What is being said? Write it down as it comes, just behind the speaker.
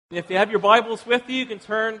If you have your Bibles with you, you can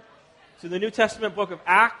turn to the New Testament book of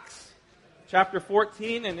Acts, chapter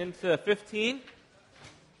 14 and into 15.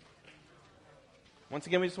 Once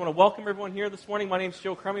again, we just want to welcome everyone here this morning. My name is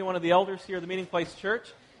Joe Crummy, one of the elders here at the Meeting Place Church.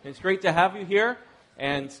 And it's great to have you here,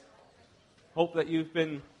 and hope that you've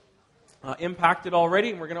been impacted already.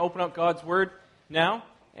 And we're going to open up God's Word now.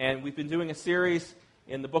 And we've been doing a series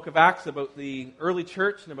in the book of Acts about the early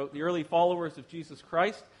church and about the early followers of Jesus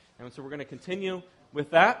Christ. And so we're going to continue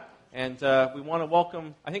with that, and we want to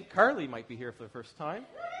welcome, I think Carly might be here for the first time,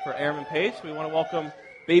 for Airman Page. We want to welcome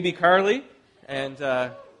baby Carly, and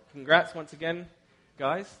congrats once again,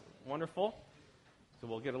 guys. Wonderful. So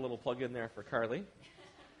we'll get a little plug in there for Carly.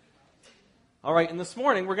 All right, and this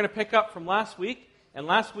morning we're going to pick up from last week, and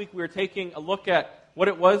last week we were taking a look at what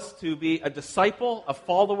it was to be a disciple, a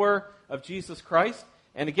follower of Jesus Christ.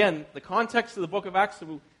 And again, the context of the book of Acts,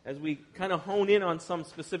 as we kind of hone in on some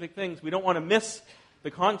specific things, we don't want to miss the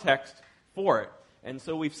context for it. And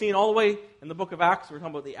so we've seen all the way in the book of Acts, we're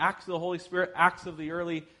talking about the acts of the Holy Spirit, acts of the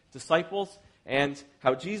early disciples, and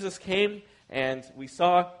how Jesus came, and we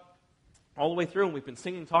saw all the way through, and we've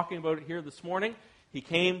been talking about it here this morning. He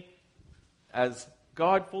came as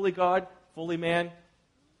God, fully man,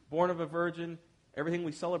 born of a virgin, everything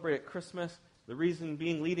we celebrate at Christmas, the reason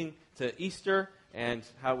being leading to Easter, and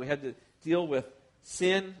how we had to deal with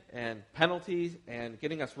sin and penalties and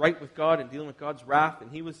getting us right with God and dealing with God's wrath,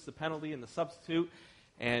 and He was the penalty and the substitute,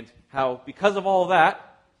 and how because of all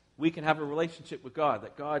that, we can have a relationship with God,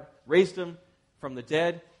 that God raised Him from the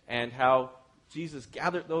dead, and how Jesus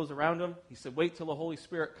gathered those around Him. He said, wait till the Holy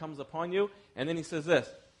Spirit comes upon you, and then He says this,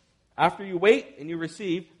 after you wait and you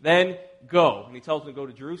receive, then go. And He tells them to go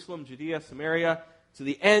to Jerusalem, Judea, Samaria, to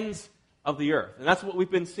the ends of the earth. And that's what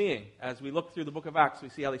we've been seeing as we look through the book of Acts. We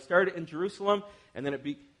see how they started in Jerusalem, and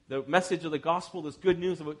then the message of the gospel, this good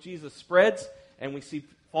news about Jesus, spreads, and we see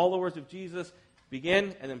followers of Jesus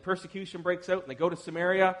begin, and then persecution breaks out, and they go to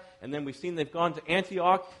Samaria, and then we've seen they've gone to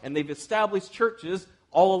Antioch, and they've established churches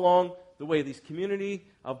all along the way, these community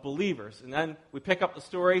of believers. And then we pick up the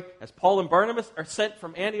story as Paul and Barnabas are sent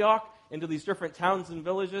from Antioch into these different towns and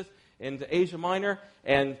villages into Asia Minor,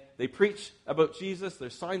 and they preach about Jesus. Their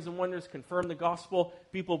signs and wonders confirm the gospel.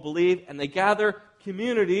 People believe, and they gather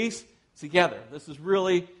communities together. This is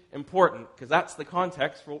really important because that's the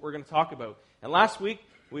context for what we're going to talk about. And last week,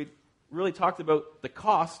 we really talked about the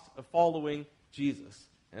cost of following Jesus.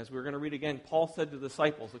 And as we're going to read again, Paul said to the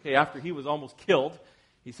disciples, after he was almost killed,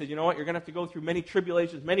 he said, you know what, you're going to have to go through many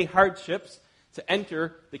tribulations, many hardships to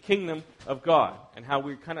enter the kingdom of God. And how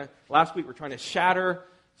last week we're trying to shatter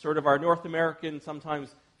sort of our North American,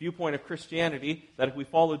 sometimes, viewpoint of Christianity, that if we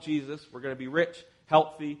follow Jesus, we're going to be rich,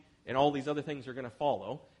 healthy, and all these other things are going to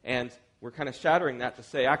follow. And we're kind of shattering that to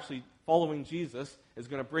say, actually, following Jesus is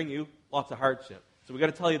going to bring you lots of hardship. So we've got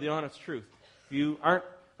to tell you the honest truth. If you aren't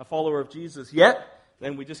a follower of Jesus yet,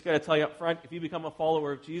 then we just got to tell you up front, if you become a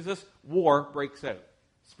follower of Jesus, war breaks out,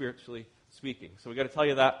 spiritually speaking. So we've got to tell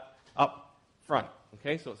you that up front.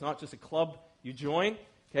 So it's not just a club you join.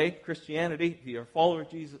 Christianity, if you're a follower of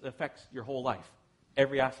Jesus, it affects your whole life,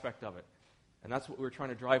 every aspect of it. And that's what we were trying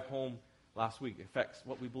to drive home last week. It affects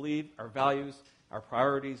what we believe, our values, our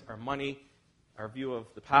priorities, our money, our view of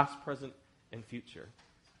the past, present, and future.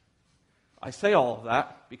 I say all of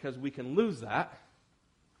that because we can lose that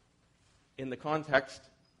in the context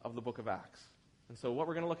of the book of Acts. And so what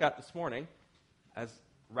we're going to look at this morning, as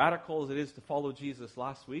radical as it is to follow Jesus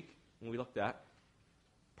last week, when we looked at,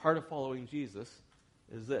 part of following Jesus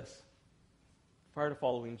is this. Part of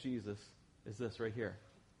following Jesus is this right here.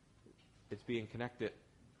 It's being connected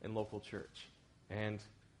in local church. And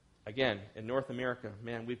again, in North America,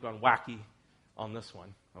 man, we've gone wacky on this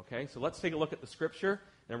one. So let's take a look at the scripture,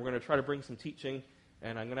 and we're going to try to bring some teaching,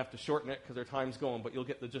 and I'm going to have to shorten it because our time's going, but you'll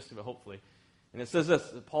get the gist of it, hopefully. And it says this,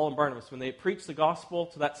 Paul and Barnabas, when they preached the gospel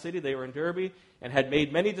to that city, they were in Derbe, and had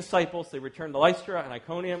made many disciples, they returned to Lystra and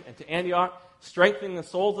Iconium and to Antioch, strengthening the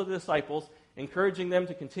souls of the disciples, encouraging them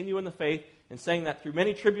to continue in the faith, and saying that through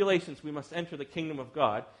many tribulations we must enter the kingdom of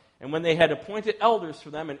God. And when they had appointed elders for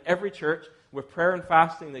them in every church, with prayer and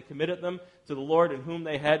fasting, they committed them to the Lord in whom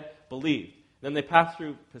they had believed. Then they passed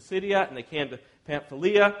through Pisidia, and they came to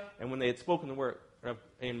Pamphylia, and when they had spoken the word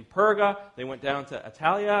in Perga, they went down to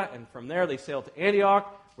Attalia, and from there they sailed to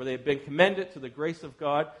Antioch, where they had been commended to the grace of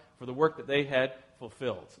God for the work that they had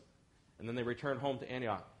fulfilled. And then they returned home to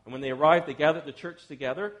Antioch. And when they arrived, they gathered the church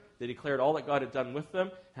together. They declared all that God had done with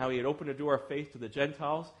them, how He had opened a door of faith to the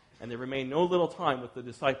Gentiles, and they remained no little time with the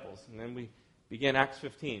disciples. And then we begin Acts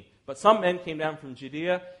 15. But some men came down from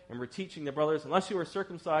Judea and were teaching the brothers, unless you are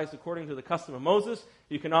circumcised according to the custom of Moses,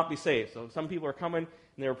 you cannot be saved. So some people are coming,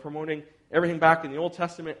 and they were promoting everything back in the Old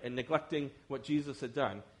Testament and neglecting what Jesus had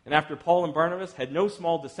done. And after Paul and Barnabas had no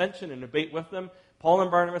small dissension and debate with them, Paul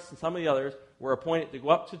and Barnabas and some of the others were appointed to go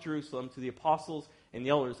up to Jerusalem to the apostles and the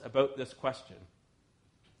elders about this question.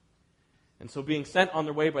 And so being sent on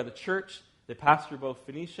their way by the church, they passed through both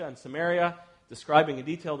Phoenicia and Samaria, describing in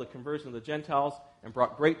detail the conversion of the Gentiles, and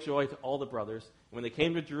brought great joy to all the brothers. And when they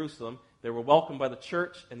came to Jerusalem, they were welcomed by the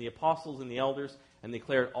church and the apostles and the elders, and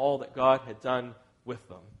declared all that God had done with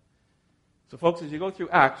them. So folks, as you go through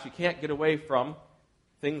Acts, you can't get away from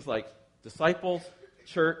things like disciples,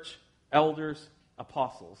 church, elders,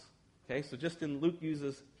 apostles. Okay, so just in Luke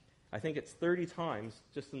uses, I think it's 30 times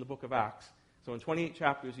just in the book of Acts. So in 28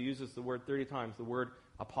 chapters, he uses the word 30 times, the word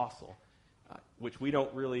apostle, which we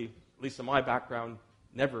don't really, at least in my background,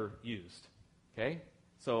 never used. Okay,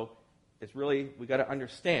 so it's really, we got to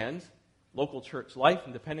understand local church life,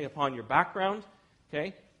 and depending upon your background,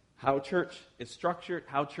 okay, how church is structured,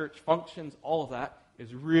 how church functions, all of that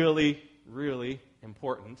is really, really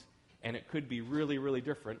important. And it could be really, really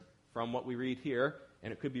different from what we read here,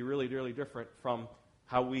 and it could be really, really different from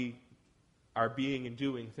how we are being and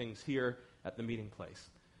doing things here at the meeting place.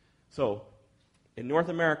 So, in North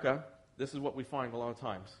America, this is what we find a lot of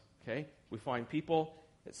times, okay? We find people,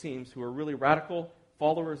 it seems, who are really radical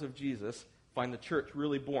followers of Jesus, find the church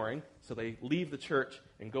really boring, so they leave the church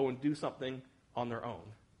and go and do something on their own.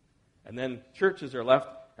 And then churches are left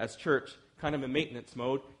as church, kind of in maintenance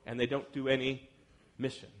mode, and they don't do any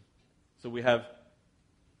mission. So we have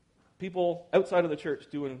people outside of the church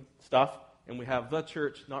doing stuff, and we have the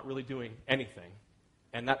church not really doing anything.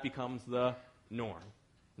 And that becomes the norm.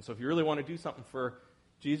 And so if you really want to do something for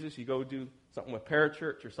Jesus, you go do something with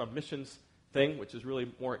parachurch or some missions thing, which is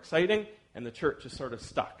really more exciting, and the church is sort of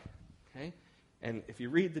stuck. Okay? And if you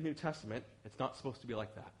read the New Testament, it's not supposed to be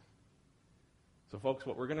like that. So folks,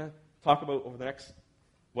 what we're going to talk about over the next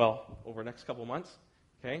couple of months,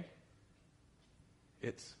 okay,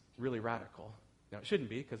 it's really radical. Now, it shouldn't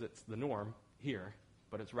be because it's the norm here,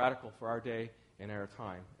 but it's radical for our day and our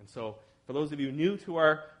time. And so for those of you new to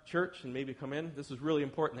our church and maybe come in, this is really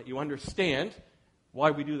important that you understand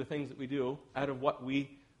why we do the things that we do out of what we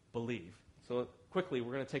believe. So quickly,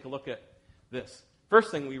 we're going to take a look at this.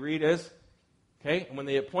 First thing we read is, okay, and when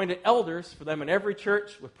they appointed elders for them in every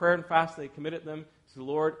church, with prayer and fast, they committed them to the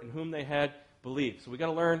Lord in whom they had believed. So we got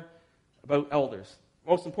to learn about elders.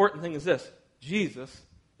 Most important thing is this: Jesus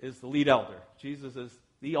is the lead elder. Jesus is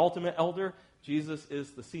the ultimate elder. Jesus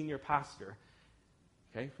is the senior pastor.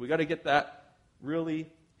 Okay, we got to get that really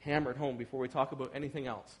hammered home before we talk about anything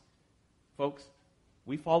else. Folks,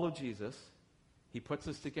 we follow Jesus. He puts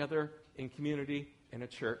us together in community in a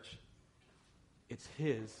church. It's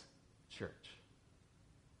his church.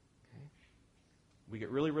 Okay? We get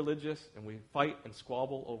really religious and we fight and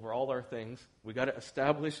squabble over all our things. We got to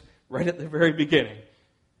establish right at the very beginning,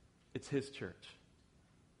 it's his church.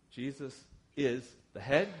 Jesus is the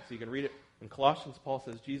head. So you can read it in Colossians. Paul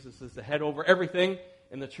says Jesus is the head over everything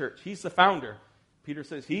in the church. He's the founder. Peter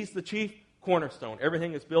says he's the chief cornerstone.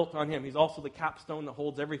 Everything is built on him. He's also the capstone that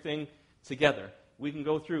holds everything together. We can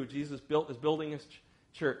go through. Jesus is building his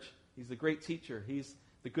church. He's the great teacher. He's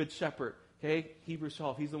the good shepherd. Okay, Hebrews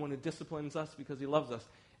 12. He's the one who disciplines us because he loves us.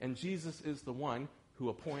 And Jesus is the one who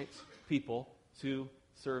appoints people to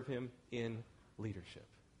serve him in leadership.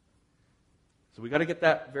 So we got to get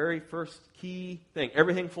that very first key thing.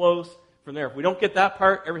 Everything flows from there. If we don't get that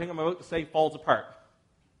part, everything I'm about to say falls apart.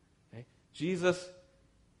 Okay? Jesus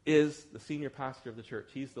is the senior pastor of the church.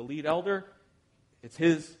 He's the lead elder. It's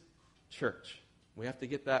his church. We have to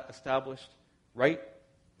get that established right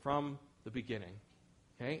from the beginning.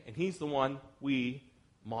 Okay? And he's the one we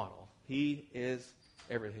model. He is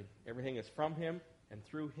everything. Everything is from him and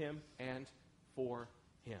through him and for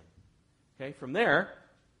him. Okay? From there,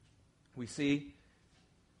 we see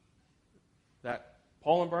that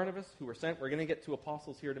Paul and Barnabas, who were sent, we're going to get to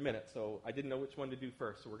apostles here in a minute, so I didn't know which one to do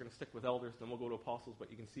first, so we're going to stick with elders, then we'll go to apostles,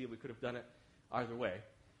 but you can see we could have done it either way.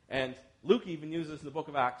 And Luke even uses in the book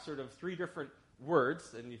of Acts sort of three different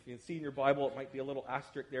words, and if you can see in your Bible, it might be a little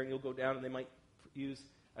asterisk there, and you'll go down and they might use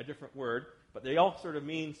a different word, but they all sort of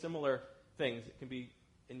mean similar things. It can be,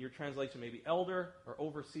 in your translation, maybe elder or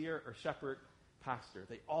overseer or shepherd, pastor.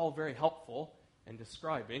 They all very helpful in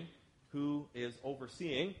describing who is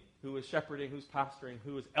overseeing, who is shepherding, who's pastoring,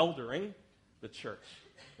 who is eldering the church.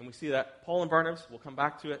 And we see that Paul and Barnabas, we'll come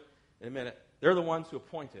back to it in a minute, they're the ones who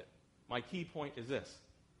appoint it. My key point is this.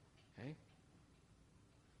 Okay?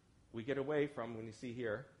 We get away from, when you see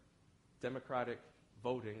here, democratic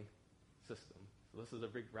voting system. So this is a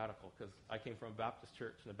big radical, because I came from a Baptist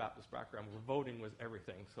church and a Baptist background where voting was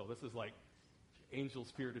everything. So this is like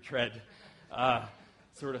angels fear to tread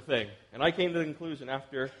sort of thing. And I came to the conclusion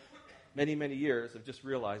after many, many years of just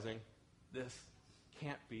realizing this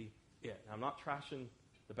can't be it. Now, I'm not trashing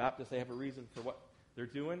the Baptists. They have a reason for what they're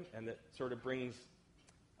doing, and it sort of brings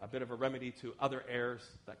a bit of a remedy to other errors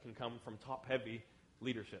that can come from top-heavy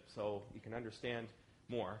leadership. So you can understand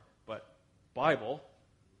more. But Bible,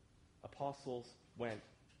 apostles went,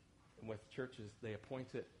 and with churches, they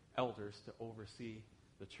appointed elders to oversee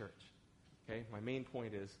the church. Okay? My main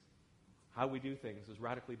point is how we do things is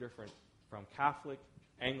radically different from Catholic,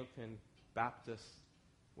 Anglican, Baptist,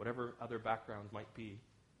 whatever other backgrounds might be.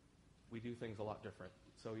 We do things a lot different.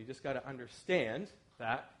 So you just got to understand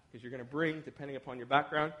that, because you're going to bring, depending upon your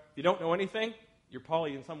background, if you don't know anything, you're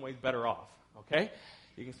probably in some ways better off. Okay?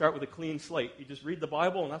 You can start with a clean slate. You just read the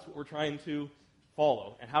Bible, and that's what we're trying to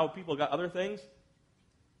follow. And how people got other things,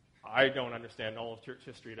 I don't understand all of church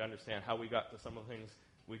history to understand how we got to some of the things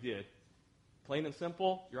we did. Plain and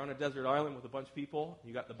simple, you're on a desert island with a bunch of people,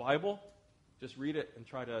 you got the Bible, just read it and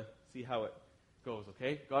try to see how it goes,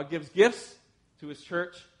 okay? God gives gifts to his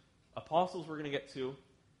church. Apostles we're going to get to.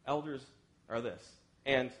 Elders are this.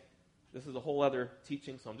 And this is a whole other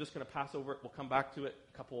teaching, so I'm just going to pass over it. We'll come back to it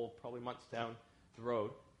a couple, probably months down the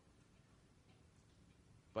road.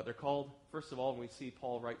 But they're called, first of all, and we see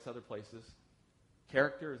Paul writes other places,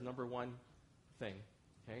 character is number one thing,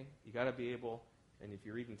 okay? You got to be able, and if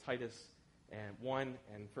you're reading Titus and 1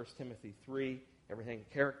 and 1 Timothy 3, everything,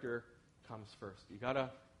 character comes first. You got to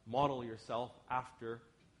model yourself after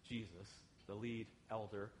Jesus, the lead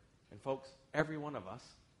elder. And folks, every one of us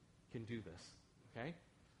can do this, okay?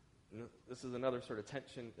 And this is another sort of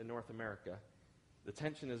tension in North America. The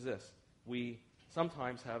tension is this. We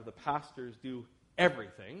sometimes have the pastors do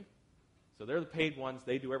everything. So they're the paid ones.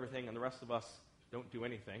 They do everything, and the rest of us don't do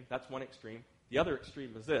anything. That's one extreme. The other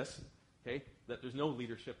extreme is this, okay, that there's no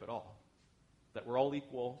leadership at all. That we're all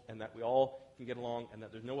equal, and that we all can get along, and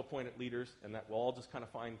that there's no appointed leaders, and that we'll all just kind of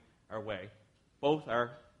find our way. Both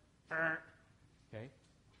are, okay?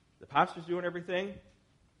 The pastors doing everything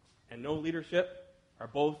and no leadership are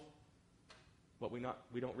both what we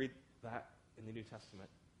don't read that in the New Testament.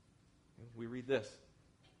 We read this.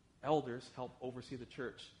 Elders help oversee the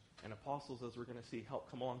church, and apostles, as we're going to see, help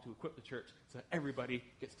come along to equip the church so that everybody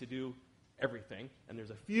gets to do everything. And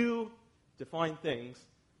there's a few defined things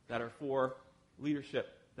that are for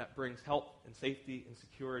leadership that brings help and safety and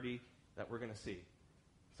security that we're going to see.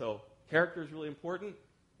 So character is really important,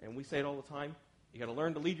 and we say it all the time. You got to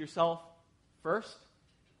learn to lead yourself first,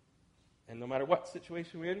 and no matter what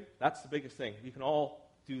situation we're in, that's the biggest thing. You can all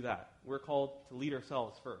do that. We're called to lead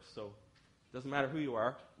ourselves first, so it doesn't matter who you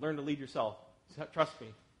are. Learn to lead yourself. Trust me,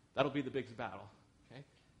 that'll be the biggest battle. Okay?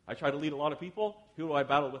 I try to lead a lot of people. Who do I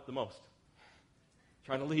battle with the most?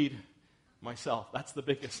 Trying to lead myself. That's the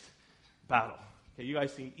biggest battle. Okay, you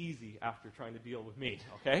guys seem easy after trying to deal with me,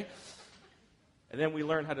 okay? And then we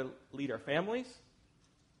learn how to lead our families.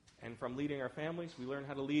 And from leading our families, we learn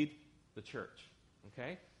how to lead the church,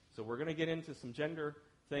 okay? So we're going to get into some gender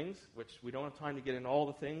things, which we don't have time to get into all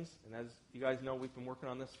the things. And as you guys know, we've been working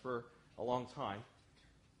on this for a long time.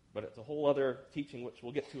 But it's a whole other teaching, which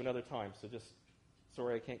we'll get to another time. So just,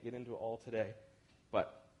 sorry I can't get into it all today.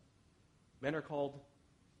 But men are called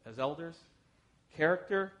as elders.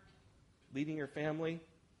 Character, leading your family,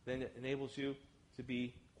 then it enables you to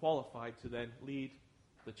be qualified to then lead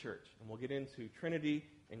the church. And we'll get into Trinity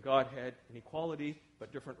and Godhead and equality,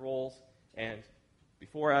 but different roles. And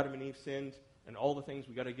before Adam and Eve sinned, and all the things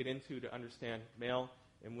we got to get into to understand male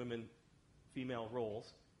and women, female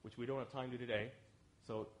roles, which we don't have time to today.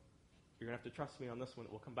 So you're going to have to trust me on this one.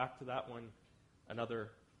 We'll come back to that one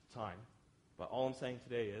another time. But all I'm saying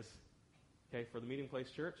today is, okay, for the Meeting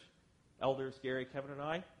Place Church, elders Gary, Kevin, and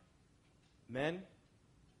I, men,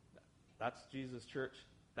 that's Jesus' church.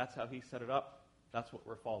 That's how he set it up. That's what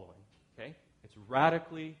we're following, okay? It's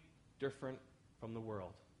radically different from the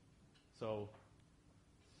world. So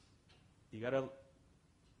you got to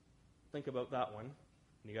think about that one,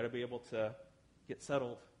 and you got to be able to get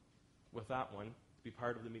settled with that one to be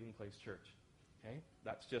part of the Meeting Place Church, okay?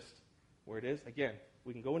 That's just where it is. Again,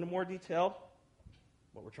 we can go into more detail,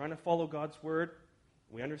 but we're trying to follow God's word.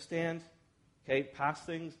 We understand, okay, past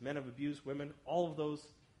things, men have abused women, all of those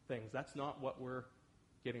things. That's not what we're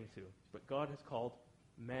getting to. But God has called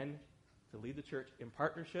men to lead the church in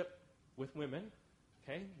partnership with women.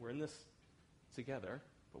 Okay, we're in this together,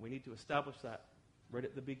 but we need to establish that right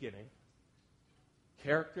at the beginning.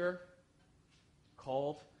 Character,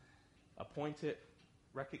 called, appointed,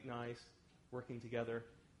 recognized, working together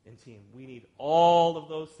in team. We need all of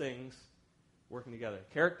those things working together.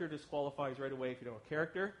 Character disqualifies right away if you don't have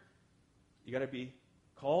character. You got to be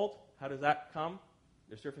called. How does that come?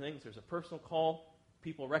 There's different things. There's a personal call,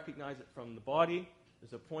 people recognize it from the body.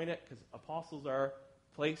 There's appointed, because apostles are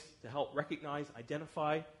placed to help recognize,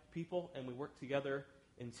 identify people, and we work together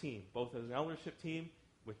in team, both as an eldership team,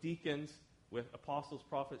 with deacons, with apostles,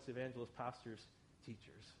 prophets, evangelists, pastors,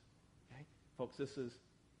 teachers. Okay? Folks, this is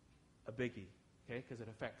a biggie, okay, because it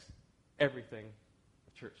affects everything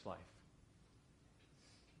of church life.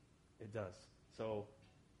 It does. So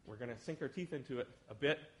we're going to sink our teeth into it a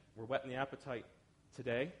bit. We're whetting the appetite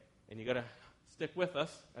today, and you got to stick with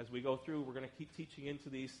us as we go through. We're going to keep teaching into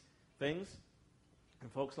these things.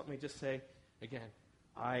 And folks, let me just say again,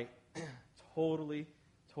 I totally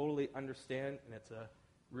understand, and it's a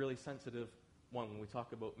really sensitive one when we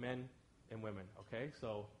talk about men and women, okay?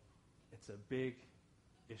 So it's a big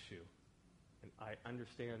issue, and I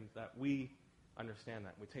understand that. We understand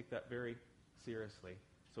that. We take that very seriously.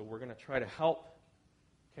 So we're going to try to help,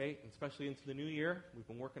 okay, and especially into the new year. We've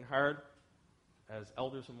been working hard as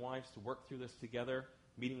elders and wives to work through this together,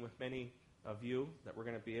 meeting with many of you, that we're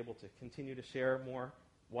going to be able to continue to share more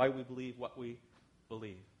why we believe what we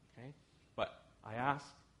believe, okay? But I ask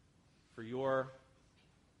for your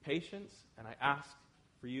patience, and I ask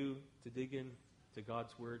for you to dig into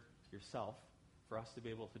God's Word yourself, for us to be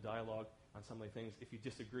able to dialogue on some of these things if you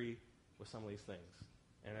disagree with some of these things.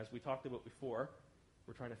 And as we talked about before,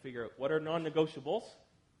 we're trying to figure out what are non-negotiables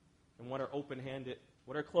and what are open-handed,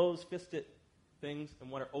 what are closed-fisted things and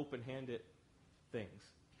what are open-handed things,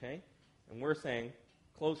 okay? And we're saying,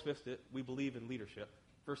 closed-fisted, we believe in leadership,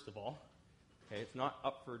 first of all. Okay, it's not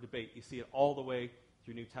up for debate. You see it all the way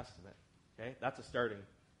through New Testament. Okay, that's a starting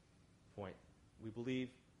point. We believe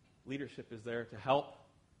leadership is there to help,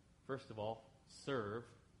 first of all, serve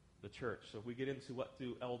the church. So if we get into what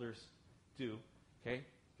do elders do, okay,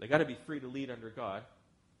 they got to be free to lead under God,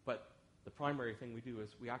 but the primary thing we do is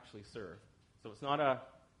we actually serve. So it's not a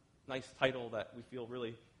nice title that we feel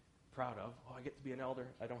really proud of. Oh, I get to be an elder.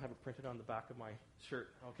 I don't have it printed on the back of my shirt,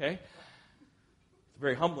 okay? It's a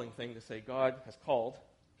very humbling thing to say God has called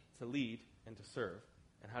to lead and to serve.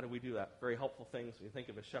 And how do we do that? Very helpful things when you think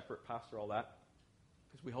of a shepherd, pastor, all that,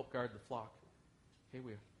 because we help guard the flock. Okay,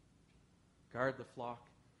 we guard the flock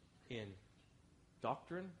in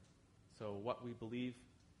doctrine, so what we believe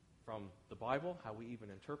from the Bible, how we even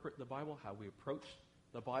interpret the Bible, how we approach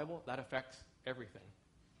the Bible, that affects everything.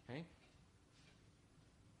 Okay?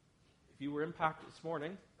 If you were impacted this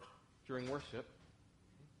morning during worship,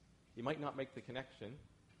 you might not make the connection,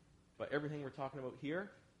 but everything we're talking about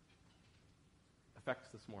here affects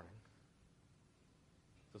this morning.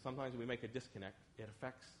 So sometimes we make a disconnect. It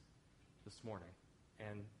affects this morning.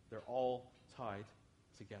 And they're all tied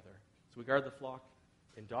together. So we guard the flock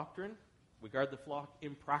in doctrine. We guard the flock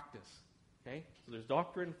in practice. Okay? So there's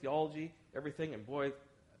doctrine, theology, everything. And boy,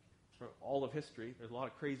 for all of history, there's a lot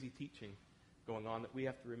of crazy teaching going on that we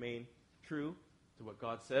have to remain true to what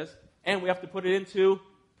God says. And we have to put it into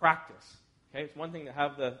practice. Okay? It's one thing to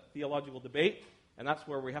have the theological debate, and that's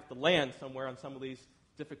where we have to land somewhere on some of these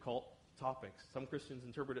difficult topics. Some Christians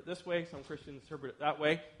interpret it this way, some Christians interpret it that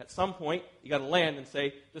way. At some point, you got to land and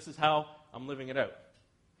say, this is how I'm living it out.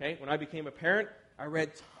 Okay? When I became a parent, I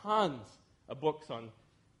read tons of books on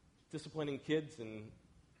disciplining kids and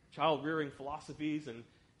child-rearing philosophies, and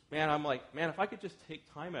I'm like, if I could just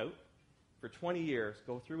take time out for 20 years,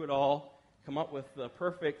 go through it all, come up with the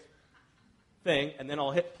perfect thing, and then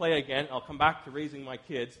I'll hit play again, I'll come back to raising my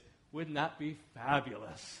kids. Wouldn't that be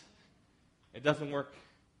fabulous? It doesn't work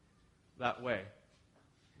that way.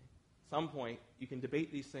 At some point, you can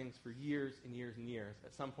debate these things for years and years and years.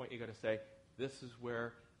 At some point, you've got to say, this is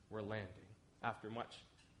where we're landing. After much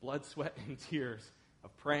blood, sweat, and tears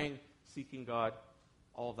of praying, seeking God,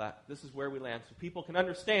 all of that. This is where we land. So people can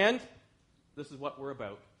understand this is what we're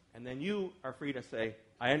about. And then you are free to say,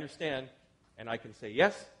 I understand, and I can say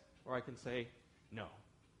yes, or I can say no.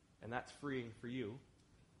 And that's freeing for you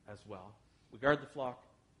as well. We guard the flock,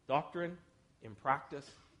 doctrine, in practice,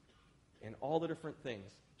 in all the different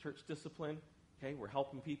things. Church discipline, okay, we're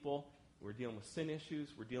helping people. We're dealing with sin issues.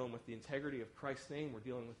 We're dealing with the integrity of Christ's name. We're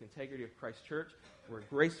dealing with the integrity of Christ's church. We're a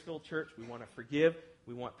grace-filled church. We want to forgive.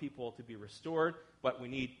 We want people to be restored, but we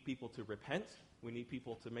need people to repent. We need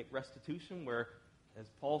people to make restitution where, as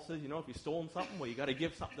Paul says, if you've stolen something, well, you got to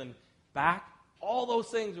give something back. All those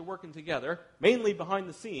things are working together, mainly behind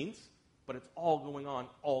the scenes, but it's all going on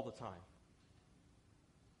all the time.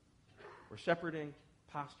 We're shepherding,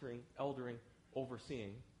 pastoring, eldering,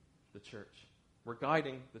 overseeing the church. We're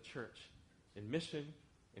guiding the church in mission,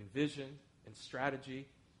 in vision, in strategy,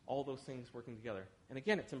 all those things working together. And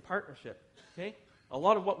again, it's in partnership. Okay? A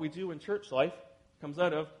lot of what we do in church life comes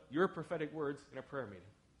out of your prophetic words in a prayer meeting,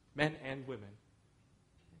 men and women.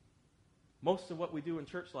 Most of what we do in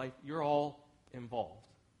church life, you're all involved.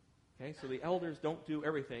 Okay, so the elders don't do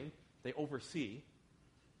everything. They oversee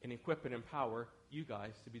and equip and empower you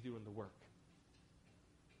guys to be doing the work.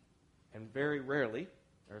 And very rarely,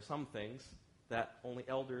 there are some things that only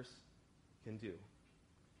elders can do.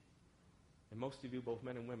 And most of you, both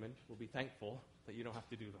men and women, will be thankful that you don't have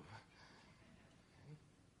to do them.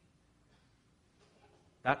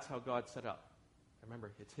 That's how God set up.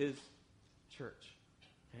 Remember, it's His church.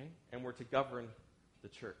 Okay? And we're to govern the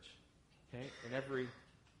church. Okay? In every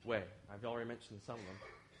way. I've already mentioned some of them.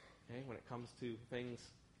 Okay? When it comes to things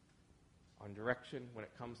on direction, when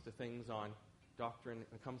it comes to things on doctrine,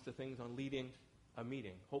 when it comes to things on leading a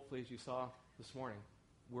meeting. Hopefully, as you saw this morning,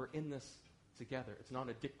 we're in this together. It's not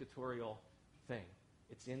a dictatorial thing.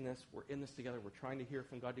 It's in this. We're in this together. We're trying to hear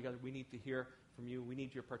from God together. We need to hear from you. We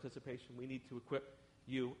need your participation. We need to equip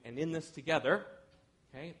you. And in this together,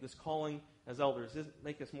 okay, this calling as elders doesn't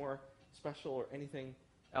make us more special or anything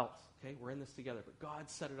else. Okay, we're in this together. But God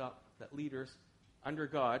set it up that leaders under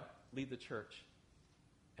God lead the church.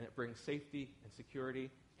 And it brings safety and security.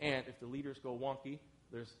 And if the leaders go wonky,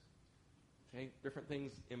 there's different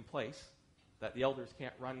things in place that the elders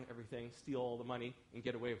can't run everything, steal all the money, and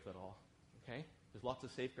get away with it all. Okay? There's lots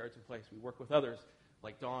of safeguards in place. We work with others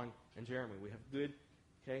like Don and Jeremy. We have good,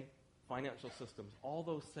 financial systems. All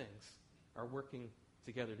those things are working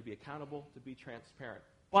together to be accountable, to be transparent,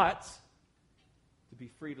 but to be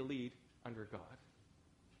free to lead under God.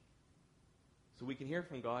 So we can hear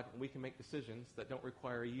from God and we can make decisions that don't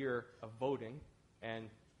require a year of voting and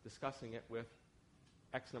discussing it with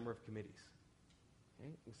X number of committees.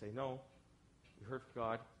 Okay? We say, no, we heard from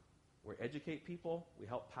God. We educate people. We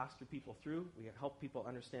help pastor people through. We help people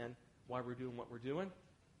understand why we're doing what we're doing.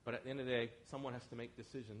 But at the end of the day, someone has to make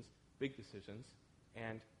decisions, big decisions.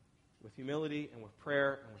 And with humility and with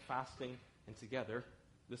prayer and with fasting and together,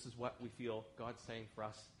 this is what we feel God's saying for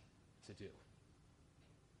us to do.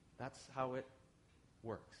 That's how it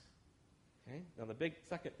works. Okay? Now the big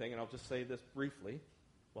second thing, and I'll just say this briefly,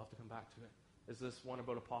 we'll have to come back to it, is this one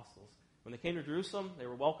about apostles. When they came to Jerusalem, they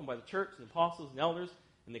were welcomed by the church and the apostles and elders,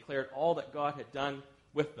 and declared all that God had done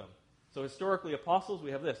with them. So historically, apostles,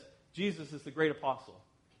 we have this. Jesus is the great apostle.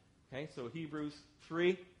 Okay, so Hebrews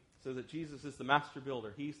 3 says that Jesus is the master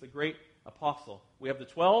builder. He's the great apostle. We have the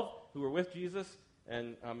 12 who were with Jesus,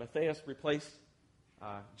 and Matthias replaced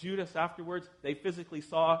Judas afterwards. They physically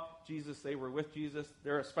saw Jesus. They were with Jesus.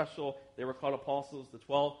 They're a special, they were called apostles, the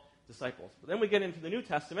 12 disciples. But then we get into the New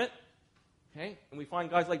Testament, and we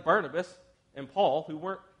find guys like Barnabas and Paul who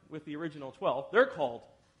weren't with the original 12. They're called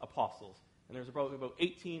apostles. And there's about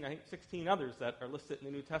 18, I think 16 others that are listed in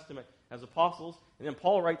the New Testament as apostles. And then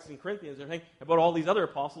Paul writes in Corinthians about all these other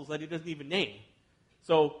apostles that he doesn't even name.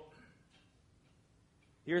 So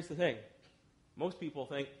here's the thing. Most people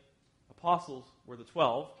think apostles were the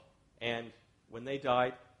 12, and when they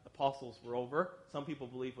died, apostles were over. Some people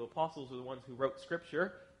believe the apostles are the ones who wrote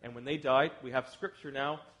Scripture, and when they died, we have Scripture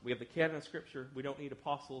now. We have the canon of Scripture. We don't need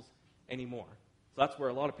apostles anymore. So that's where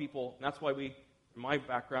a lot of people, and that's why in my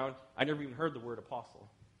background, I never even heard the word apostle.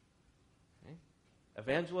 Okay?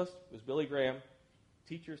 Evangelist was Billy Graham.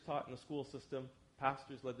 Teachers taught in the school system.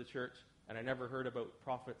 Pastors led the church. And I never heard about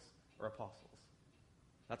prophets or apostles.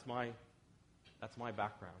 That's my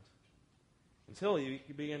background. Until you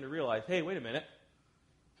begin to realize, hey, wait a minute.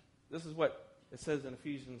 This is what it says in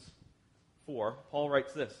Ephesians 4. Paul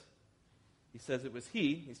writes this. He says, it was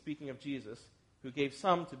he's speaking of Jesus, who gave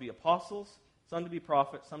some to be apostles, some to be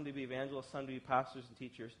prophets, some to be evangelists, some to be pastors and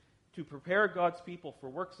teachers, to prepare God's people for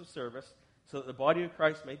works of service, so that the body of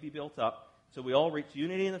Christ may be built up, so we all reach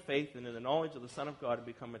unity in the faith and in the knowledge of the Son of God and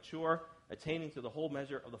become mature, attaining to the whole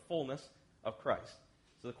measure of the fullness of Christ.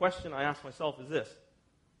 So the question I ask myself is this.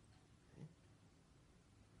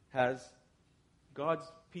 Has God's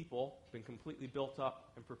people been completely built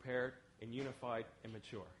up and prepared and unified and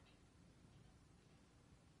mature?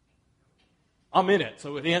 I'm in it,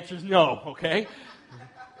 so the answer is no, okay?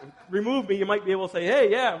 Remove me, you might be able to say, hey,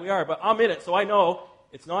 yeah, we are, but I'm in it, so I know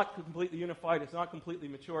it's not completely unified, it's not completely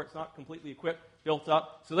mature, it's not completely equipped, built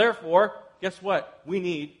up. So therefore, guess what? We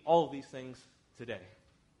need all of these things today.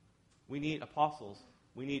 We need apostles,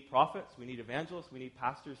 we need prophets, we need evangelists, we need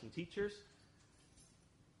pastors and teachers.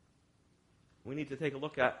 We need to take a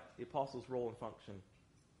look at the apostles' role and function.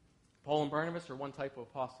 Paul and Barnabas are one type of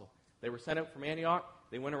apostle. They were sent out from Antioch.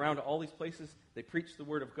 They went around to all these places. They preached the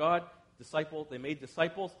word of God. They made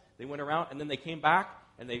disciples. They went around, and then they came back,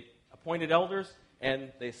 and they appointed elders,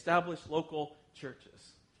 and they established local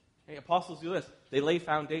churches. Okay, apostles do this. They lay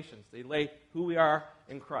foundations. They lay who we are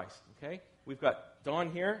in Christ. Okay, we've got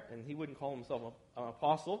Don here, and he wouldn't call himself an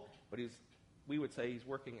apostle, but we would say he's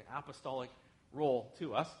working an apostolic role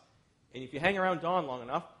to us. And if you hang around Don long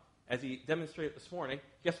enough, as he demonstrated this morning,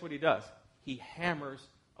 guess what he does? He hammers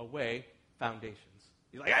away foundations.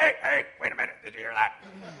 He's like, hey, wait a minute, did you hear that?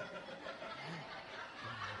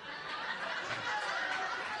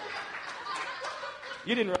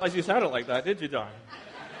 You didn't realize you sounded like that, did you, Don?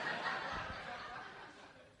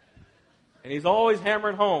 And he's always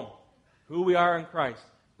hammering home who we are in Christ.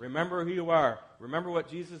 Remember who you are. Remember what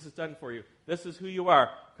Jesus has done for you. This is who you are.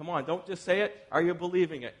 Come on, don't just say it. Are you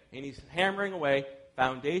believing it? And he's hammering away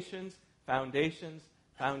foundations, foundations,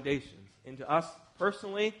 foundations into us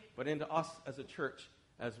personally, but into us as a church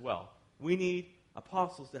as well. We need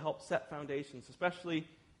apostles to help set foundations, especially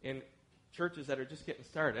in churches that are just getting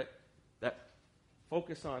started, that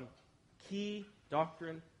focus on key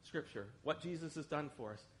doctrine, Scripture, what Jesus has done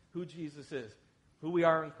for us, who Jesus is, who we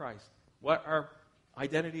are in Christ, what our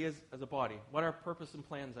identity is as a body, what our purpose and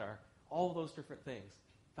plans are, all those different things.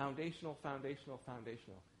 Foundational, foundational,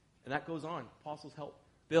 foundational. And that goes on. Apostles help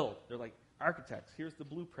build. They're like architects. Here's the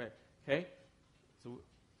blueprint. Okay? So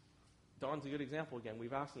Don's a good example again.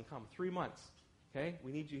 We've asked him to come 3 months. Okay?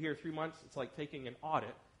 We need you here 3 months. It's like taking an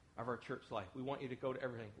audit of our church life. We want you to go to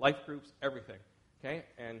everything. Life groups, everything. Okay?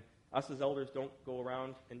 And us as elders don't go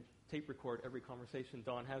around and tape record every conversation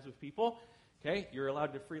Don has with people. Okay? You're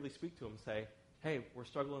allowed to freely speak to them and say, hey, we're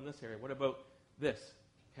struggling in this area. What about this?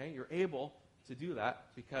 Okay? You're able to do that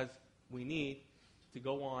because we need to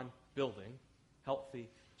go on building healthy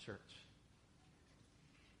church.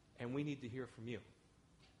 And we need to hear from you.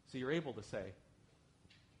 So you're able to say,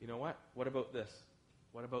 you know what? What about this?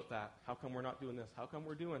 What about that? How come we're not doing this? How come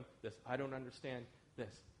we're doing this? I don't understand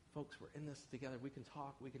this. Folks, we're in this together. We can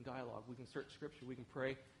talk. We can dialogue. We can search Scripture. We can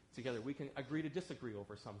pray together. We can agree to disagree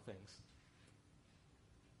over some things.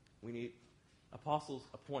 We need apostles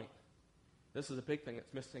appoint. This is a big thing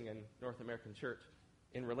that's missing in North American church.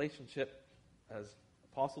 In relationship, as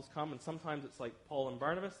apostles come, and sometimes it's like Paul and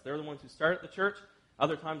Barnabas. They're the ones who started the church.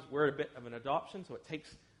 Other times we're a bit of an adoption, so it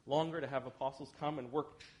takes longer to have apostles come and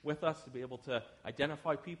work with us to be able to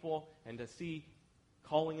identify people and to see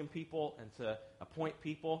calling in people and to appoint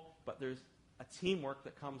people. But there's a teamwork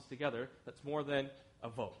that comes together that's more than a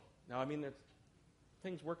vote. Now, I mean,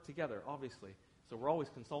 things work together, obviously. So we're always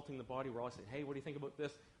consulting the body. We're always saying, hey, what do you think about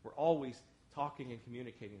this? We're always talking and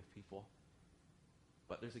communicating with people.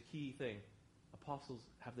 But there's a key thing. Apostles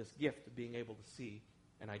have this gift of being able to see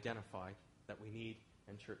and identify that we need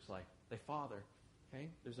in church life. They father. Okay?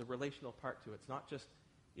 There's a relational part to it. It's not just,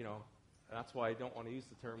 that's why I don't want to use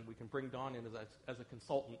the term, we can bring Don in as a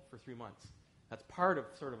consultant for 3 months. That's part of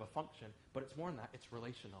sort of a function, but it's more than that. It's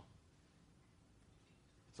relational.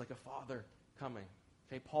 It's like a father coming.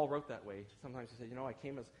 Okay, Paul wrote that way. Sometimes he said, I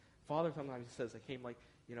came as father. Sometimes he says, I came like,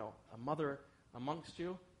 a mother amongst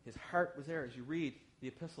you. His heart was there. As you read the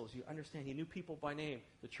epistles, you understand he knew people by name.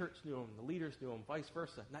 The church knew him. The leaders knew him, vice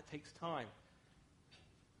versa. And that takes time.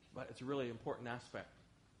 But it's a really important aspect.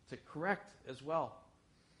 To correct as well.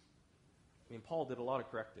 I mean, Paul did a lot of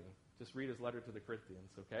correcting. Just read his letter to the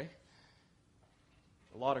Corinthians, okay?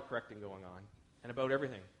 A lot of correcting going on. And about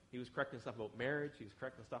everything. He was correcting stuff about marriage. He was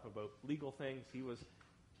correcting stuff about legal things. He was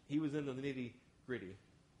into the nitty-gritty.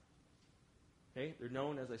 Okay? They're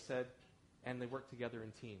known, as I said, and they work together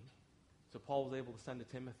in team. So Paul was able to send to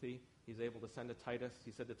Timothy. He's able to send to Titus.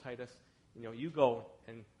 He said to Titus, you go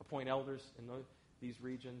and appoint elders in these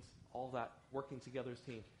regions, all that, working together as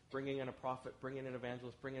a team, bringing in a prophet, bringing in an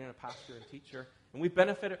evangelist, bringing in a pastor and teacher. And we've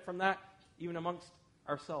benefited from that even amongst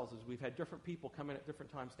ourselves, as we've had different people come in at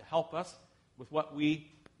different times to help us with what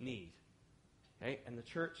we need. Okay? And the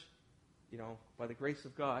church, by the grace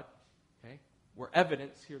of God, okay, we're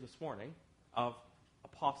evidence here this morning of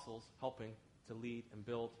apostles helping to lead and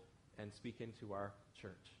build and speak into our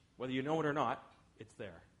church. Whether you know it or not, it's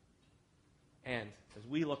there. And as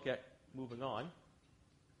we look at moving on,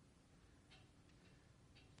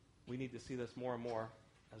 we need to see this more and more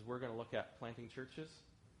as we're going to look at planting churches.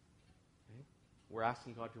 Okay? We're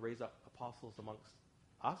asking God to raise up apostles amongst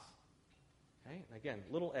us. Okay? And again,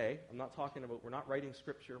 little a, I'm not talking about, we're not writing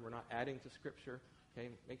Scripture, we're not adding to Scripture. Okay?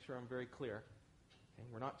 Make sure I'm very clear. Okay?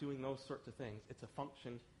 We're not doing those sorts of things. It's a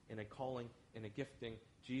function in a calling, in a gifting.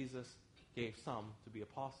 Jesus gave some to be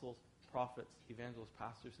apostles, prophets, evangelists,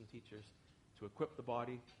 pastors, and teachers to equip the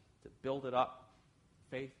body, to build it up,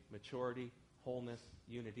 faith, maturity, wholeness,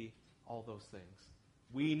 unity, all those things.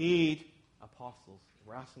 We need apostles.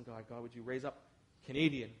 We're asking God, would you raise up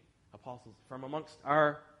Canadian apostles from amongst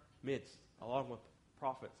our midst, along with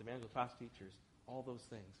prophets, evangelists, pastors, teachers, all those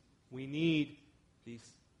things. We need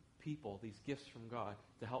these people, these gifts from God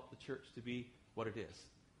to help the church to be what it is.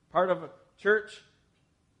 Part of a church,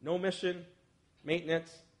 no mission,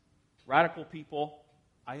 maintenance, radical people,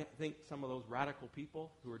 I think some of those radical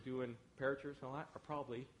people who are doing parachurch and all that are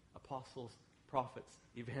probably apostles, prophets,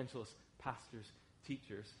 evangelists, pastors,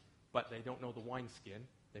 teachers, but they don't know the wineskin.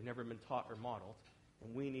 They've never been taught or modeled.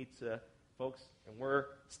 And we need to, folks, and we're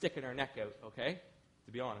sticking our neck out, okay?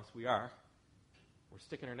 To be honest, we are. We're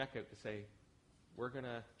sticking our neck out to say, we're going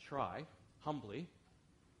to try, humbly,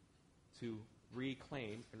 to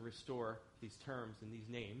reclaim and restore these terms and these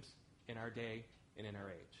names in our day and in our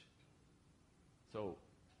age. So,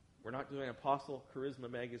 we're not doing Apostle Charisma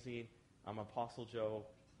Magazine. I'm Apostle Joe.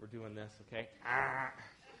 We're doing this, okay?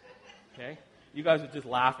 Okay? You guys would just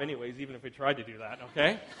laugh anyways, even if we tried to do that,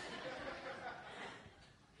 okay?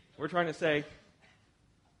 We're trying to say,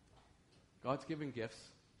 God's given gifts.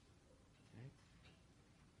 Okay?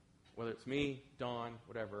 Whether it's me, Don,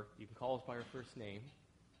 whatever, you can call us by our first name.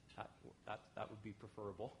 That would be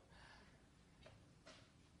preferable.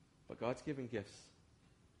 But God's given gifts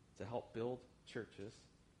to help build churches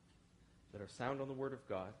that are sound on the Word of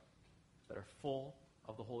God, that are full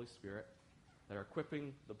of the Holy Spirit, that are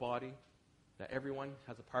equipping the body, that everyone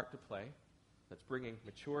has a part to play, that's bringing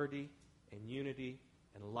maturity and unity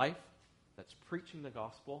and life, that's preaching the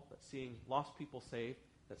gospel, that's seeing lost people saved,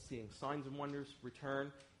 that's seeing signs and wonders return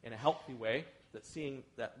in a healthy way, that's seeing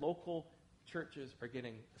that local churches are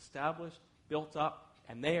getting established, built up,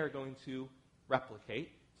 and they are going to replicate,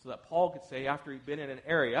 so that Paul could say, after he'd been in an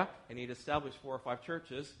area and he'd established 4 or 5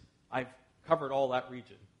 churches, I've covered all that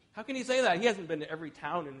region. How can he say that? He hasn't been to every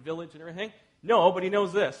town and village and everything. No, but he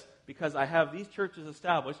knows this. Because I have these churches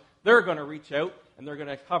established, they're going to reach out and they're going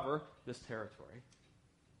to cover this territory.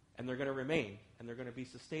 And they're going to remain. And they're going to be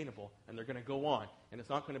sustainable. And they're going to go on. And it's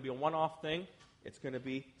not going to be a one-off thing. It's going to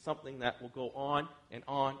be something that will go on and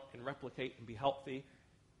replicate and be healthy.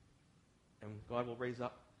 And God will raise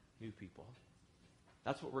up new people.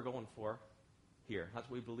 That's what we're going for here. That's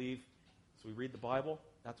what we believe. So we read the Bible.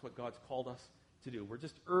 That's what God's called us to do. We're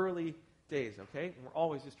just early days, okay? And we're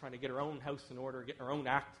always just trying to get our own house in order, get our own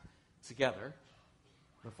act together.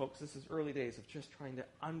 But folks, this is early days of just trying to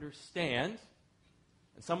understand.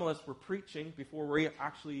 And some of us were preaching before we're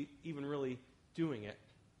actually even really doing it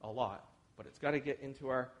a lot. But it's got to get into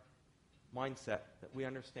our mindset that we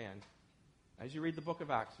understand. As you read the book of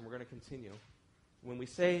Acts, and we're going to continue, when we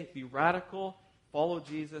say be radical, follow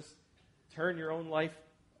Jesus, turn your own life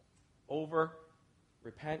over,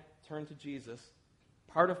 repent, turn to Jesus,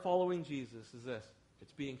 part of following Jesus is this.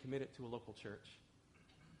 It's being committed to a local church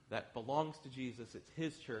that belongs to Jesus. It's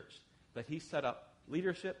his church that he set up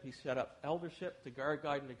leadership. He set up eldership to guard,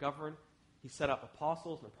 guide, and to govern. He set up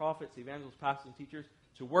apostles and prophets, evangelists, pastors, and teachers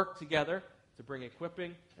to work together to bring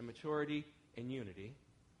equipping and maturity and unity.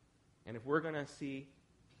 And if we're going to see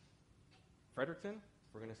Fredericton,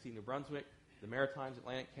 if we're going to see New Brunswick, the Maritimes,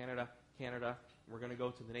 Atlantic Canada, we're going to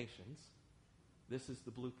go to the nations. This is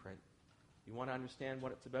the blueprint. You want to understand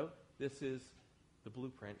what it's about? This is the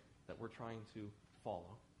blueprint that we're trying to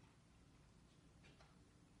follow.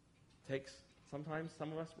 Takes, sometimes,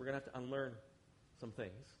 some of us, we're going to have to unlearn some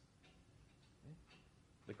things. Okay?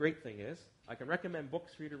 The great thing is, I can recommend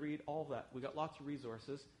books for you to read, all of that. We've got lots of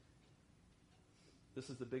resources. This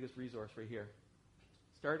is the biggest resource right here.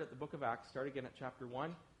 Start at the book of Acts, start again at chapter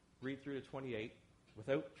 1, read through to 28,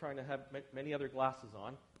 without trying to have many other glasses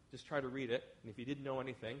on. Just try to read it, and if you didn't know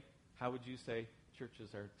anything, how would you say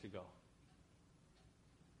churches are to go?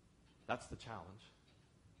 That's the challenge.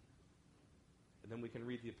 And then we can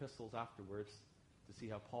read the epistles afterwards to see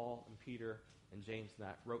how Paul and Peter and James and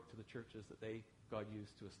that wrote to the churches that God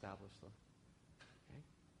used to establish them. Okay?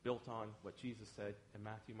 Built on what Jesus said in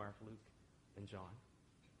Matthew, Mark, Luke, and John.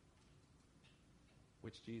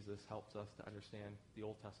 Which Jesus helps us to understand the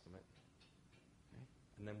Old Testament. Okay?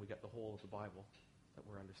 And then we get the whole of the Bible that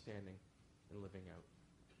we're understanding and living out.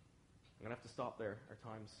 I'm going to have to stop there. Our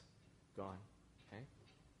time's gone. Okay?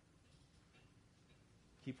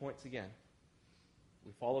 Key points again.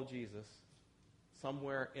 We follow Jesus.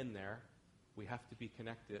 Somewhere in there, we have to be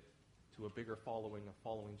connected to a bigger following of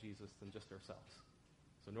following Jesus than just ourselves.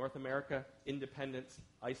 So North America, independence,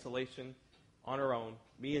 isolation, on our own,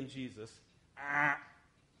 me and Jesus.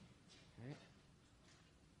 Okay?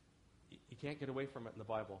 You can't get away from it in the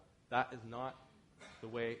Bible. That is not the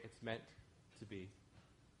way it's meant to be.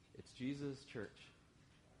 It's Jesus' church.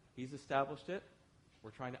 He's established it. We're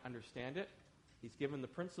trying to understand it. He's given the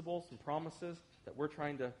principles and promises that we're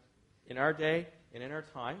trying to, in our day and in our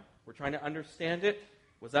time, we're trying to understand it.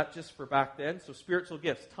 Was that just for back then? So spiritual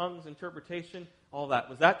gifts, tongues, interpretation, all that.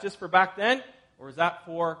 Was that just for back then? Or is that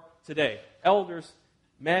for today? Elders,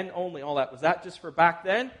 men only, all that. Was that just for back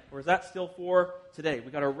then? Or is that still for today?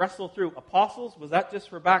 We've got to wrestle through. Apostles, was that just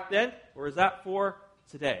for back then? Or is that for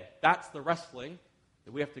today? That's the wrestling that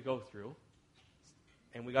that we have to go through.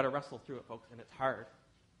 And we got to wrestle through it, folks, and it's hard.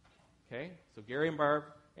 Okay? So Gary and Barb,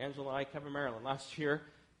 Angela and I, Kevin, Marilyn, last year,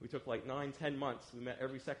 we took like 9-10 months. We met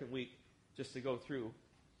every second week just to go through,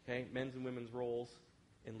 okay, men's and women's roles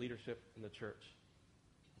in leadership in the church.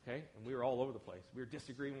 Okay? And we were all over the place. We were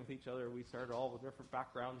disagreeing with each other. We started all with different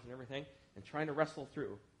backgrounds and everything and trying to wrestle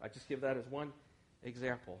through. I just give that as one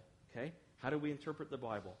example. Okay? How do we interpret the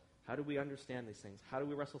Bible? How do we understand these things? How do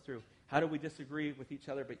we wrestle through? How do we disagree with each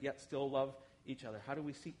other but yet still love each other? How do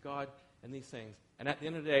we seek God in these things? And at the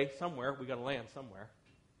end of the day, somewhere, we got to land somewhere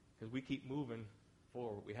because we keep moving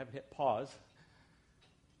forward. We haven't hit pause.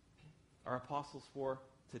 Our apostles for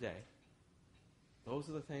today. Those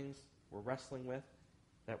are the things we're wrestling with,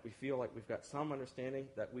 that we feel like we've got some understanding,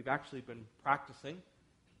 that we've actually been practicing.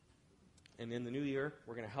 And in the new year,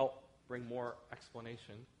 we're going to help bring more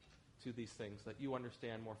explanation to these things, that you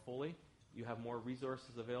understand more fully. You have more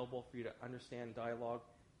resources available for you to understand, dialogue,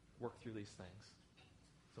 work through these things.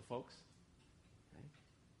 So folks, okay,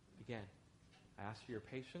 again, I ask for your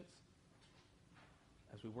patience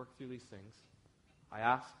as we work through these things. I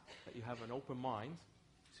ask that you have an open mind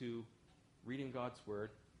to reading God's Word.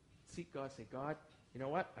 Seek God, say, God, you know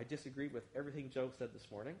what? I disagreed with everything Joe said this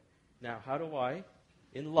morning. Now, how do I,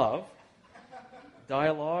 in love,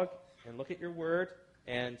 dialogue, and look at your Word,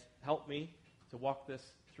 and help me to walk this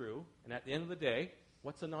through? And at the end of the day,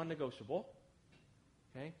 what's a non-negotiable?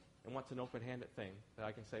 Okay? And what's an open-handed thing that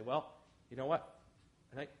I can say, well, you know what?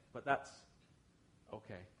 But that's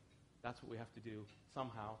okay. That's what we have to do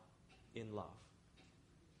somehow in love.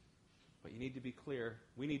 But you need to be clear.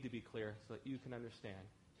 We need to be clear so that you can understand.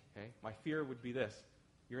 Okay? My fear would be this.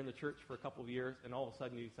 You're in the church for a couple of years, and all of a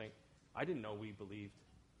sudden you think, I didn't know we believed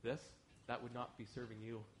this. That would not be serving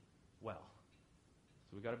you well.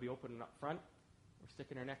 So we've got to be open and up front. We're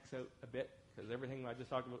sticking our necks out a bit, because everything I just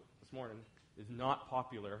talked about this morning is not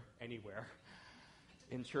popular anywhere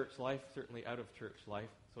in church life, certainly out of church life.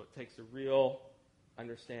 So it takes a real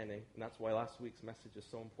understanding, and that's why last week's message is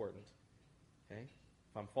so important. Okay?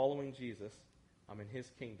 If I'm following Jesus, I'm in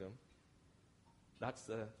his kingdom.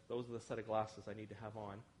 Those are the set of glasses I need to have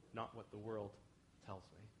on, not what the world tells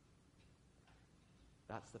me.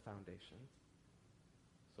 That's the foundation.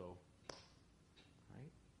 So,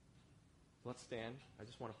 right? Let's stand. I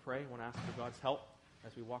just want to pray. I want to ask for God's help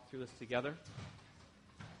as we walk through this together.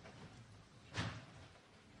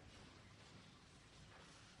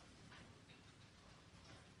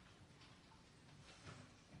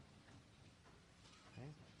 Okay.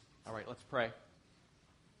 All right, let's pray.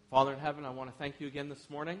 Father in heaven, I want to thank you again this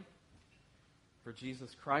morning for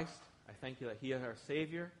Jesus Christ. I thank you that he is our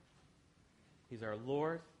Savior. He's our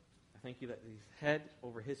Lord. I thank you that he's head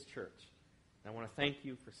over his church. And I want to thank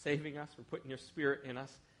you for saving us, for putting your Spirit in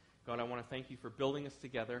us. God, I want to thank you for building us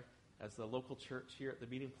together as the local church here at the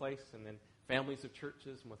meeting place, and then families of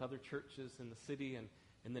churches and with other churches in the city and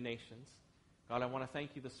in the nations. God, I want to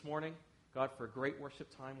thank you this morning, God, for a great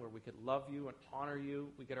worship time where we could love you and honor you.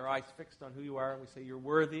 We get our eyes fixed on who you are, and we say you're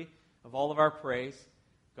worthy of all of our praise.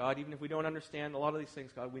 God, even if we don't understand a lot of these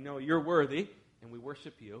things, God, we know you're worthy, and we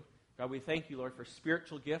worship you. God, we thank you, Lord, for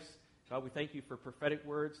spiritual gifts. God, we thank you for prophetic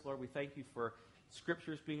words. Lord, we thank you for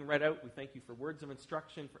scriptures being read out. We thank you for words of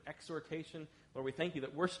instruction, for exhortation. Lord, we thank you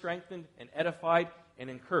that we're strengthened and edified and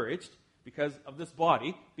encouraged because of this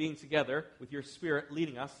body being together with your Spirit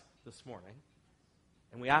leading us this morning.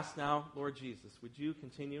 And we ask now, Lord Jesus, would you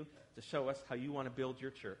continue to show us how you want to build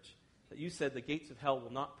your church? That you said the gates of hell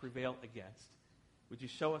will not prevail against. Would you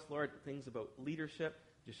show us, Lord, things about leadership?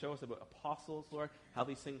 Would you show us about apostles, Lord, how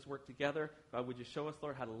these things work together? God, would you show us,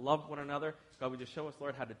 Lord, how to love one another? God, would you show us,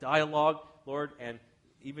 Lord, how to dialogue, Lord, and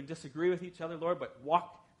even disagree with each other, Lord, but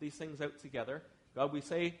walk these things out together? God, we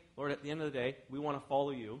say, Lord, at the end of the day, we want to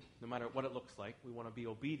follow you, no matter what it looks like. We want to be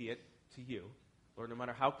obedient to you. Lord, no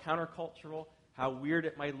matter how countercultural, how weird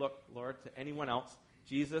it might look, Lord, to anyone else,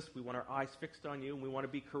 Jesus, we want our eyes fixed on you, and we want to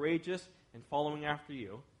be courageous in following after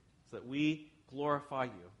you so that we glorify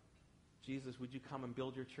you. Jesus, would you come and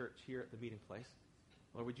build your church here at the meeting place?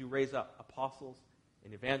 Lord, would you raise up apostles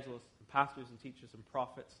and evangelists and pastors and teachers and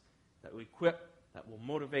prophets that will equip, that will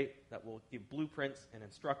motivate, that will give blueprints and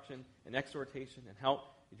instruction and exhortation and help?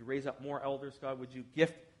 Would you raise up more elders, God? Would you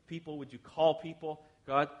gift people? Would you call people,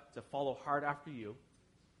 God, to follow hard after you?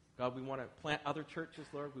 God, we want to plant other churches,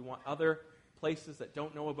 Lord. We want other places that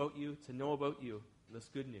don't know about you to know about you, this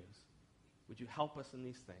good news. Would you help us in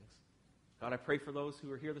these things? God, I pray for those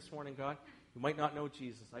who are here this morning, God, who might not know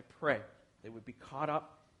Jesus. I pray they would be caught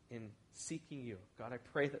up in seeking you. God, I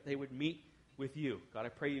pray that they would meet with you. God, I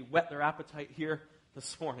pray you whet their appetite here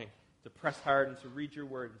this morning to press hard and to read your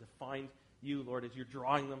word and to find you, Lord, as you're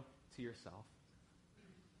drawing them to yourself.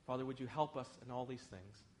 Father, would you help us in all these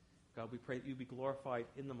things? God, we pray that you be glorified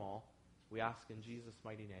in them all. We ask in Jesus'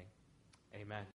 mighty name. Amen.